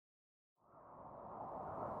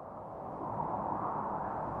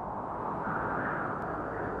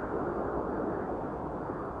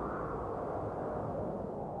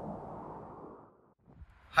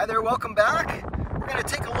Hi there, welcome back. We're going to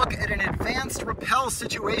take a look at an advanced rappel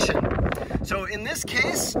situation. So in this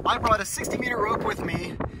case, I brought a 60-meter rope with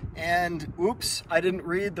me, and oops, I didn't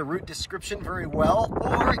read the route description very well,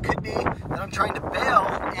 or it could be that I'm trying to bail,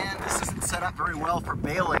 and this isn't set up very well for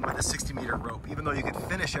bailing with a 60-meter rope. Even though you could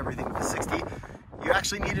finish everything with a 60, you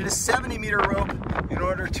actually needed a 70-meter rope in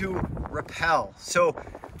order to rappel. So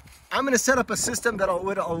I'm going to set up a system that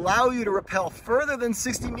would allow you to rappel further than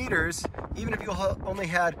 60 meters, even if you only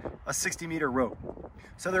had a 60-meter rope.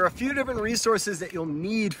 So there are a few different resources that you'll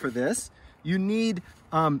need for this. You need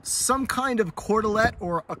some kind of cordelette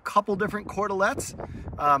or a couple different cordalettes.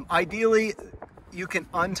 Ideally, you can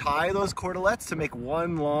untie those cordalettes to make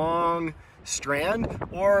one long strand,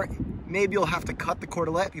 or maybe you'll have to cut the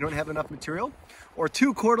cordelette if you don't have enough material, or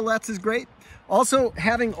two cordalettes is great. Also,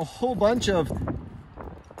 having a whole bunch of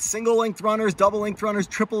single length runners, double length runners,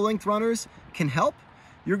 triple length runners can help.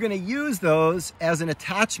 You're going to use those as an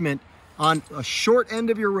attachment on a short end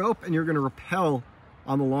of your rope, and you're going to rappel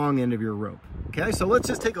on the long end of your rope. Okay, so let's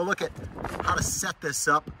just take a look at how to set this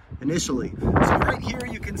up initially. So right here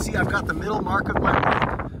you can see I've got the middle mark of my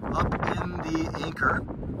rope up in the anchor,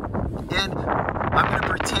 and I'm going to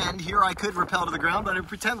pretend here I could rappel to the ground, but I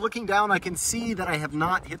pretend looking down I can see that I have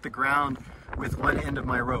not hit the ground with one end of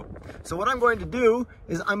my rope. So what I'm going to do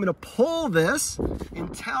is I'm going to pull this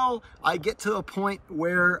until I get to a point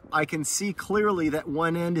where I can see clearly that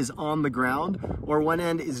one end is on the ground, or one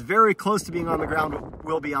end is very close to being on the ground,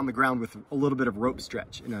 will be on the ground with a little bit of rope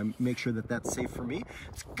stretch, and I make sure that that's safe for me.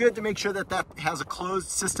 It's good to make sure that that has a closed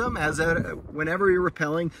system. Whenever you're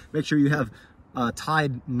rappelling, make sure you have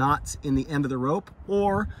tied knots in the end of the rope,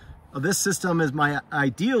 or this system is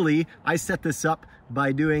ideally, I set this up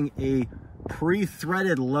by doing a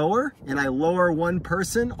pre-threaded lower, and I lower one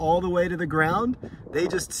person all the way to the ground. They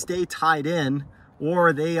just stay tied in,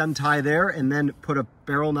 or they untie there and then put a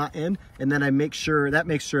barrel knot in, and then I make sure that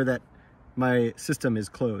my system is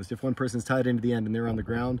closed. If one person's tied into the end and they're on the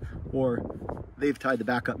ground, or they've tied the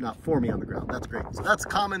backup knot for me on the ground. That's great. So that's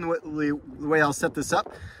commonly the way I'll set this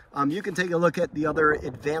up. You can take a look at the other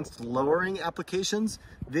advanced lowering applications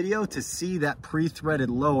video to see that pre-threaded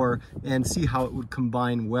lower and see how it would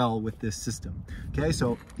combine well with this system. Okay,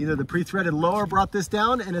 so either the pre-threaded lower brought this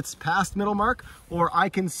down and it's past middle mark, or I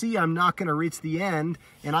can see I'm not going to reach the end,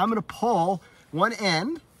 and I'm going to pull one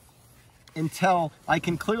end until I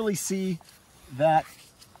can clearly see that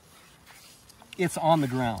it's on the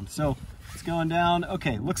ground. So it's going down.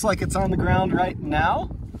 Okay, looks like it's on the ground right now.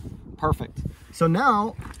 Perfect. So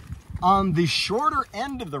now on the shorter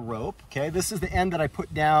end of the rope, okay, this is the end that I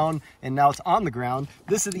put down and now it's on the ground.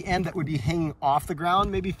 This is the end that would be hanging off the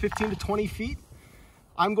ground, maybe 15 to 20 feet.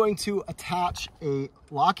 I'm going to attach a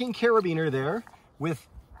locking carabiner there with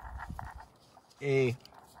a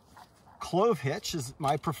clove hitch is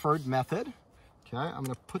my preferred method. Okay, I'm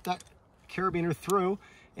going to put that carabiner through,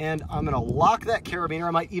 and I'm going to lock that carabiner.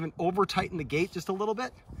 I might even over tighten the gate just a little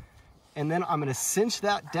bit, and then I'm going to cinch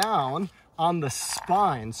that down on the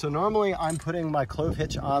spine. So normally I'm putting my clove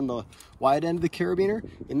hitch on the wide end of the carabiner.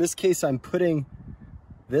 In this case, I'm putting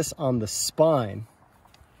this on the spine.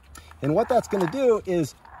 And what that's going to do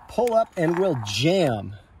is pull up and will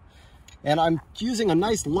jam. And I'm using a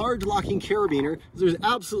nice large locking carabiner. There's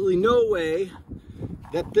absolutely no way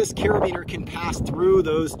that this carabiner can pass through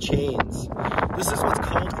those chains. This is what's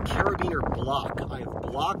called a carabiner-block. I have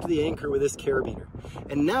blocked the anchor with this carabiner.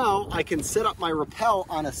 And now I can set up my rappel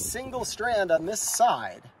on a single strand on this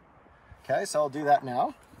side. Okay, so I'll do that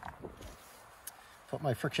now. Put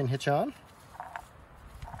my friction hitch on.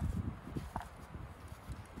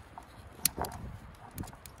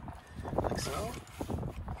 Like so.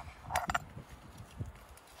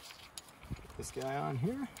 Put this guy on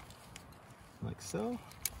here. Like so.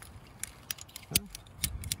 Okay.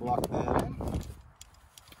 Lock that in.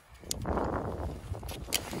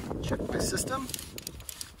 Check my system.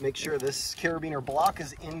 Make sure this carabiner block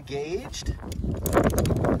is engaged.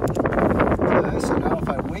 Okay, so now if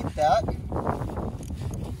I weight that,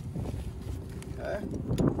 okay.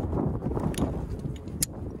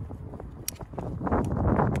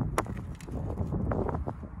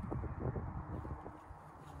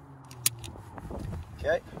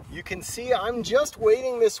 Okay, you can see I'm just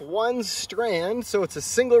weighting this one strand, so it's a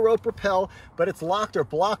single rope rappel, but it's locked or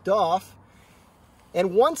blocked off.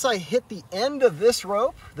 And once I hit the end of this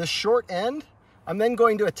rope, the short end, I'm then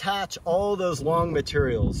going to attach all those long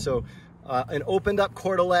materials. So an opened up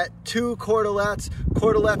cordelette, two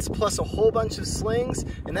cordalettes plus a whole bunch of slings,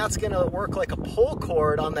 and that's gonna work like a pull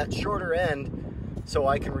cord on that shorter end so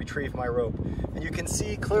I can retrieve my rope. And you can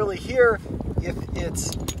see clearly here, if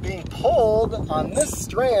it's being pulled on this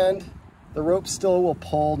strand, the rope still will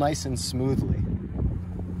pull nice and smoothly.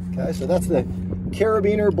 Okay, so that's the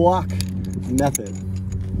carabiner-block method.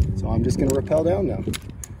 So I'm just gonna rappel down now.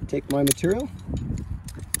 Take my material,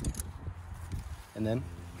 and then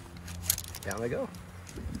down I go.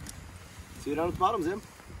 See you down at the bottom, Zim.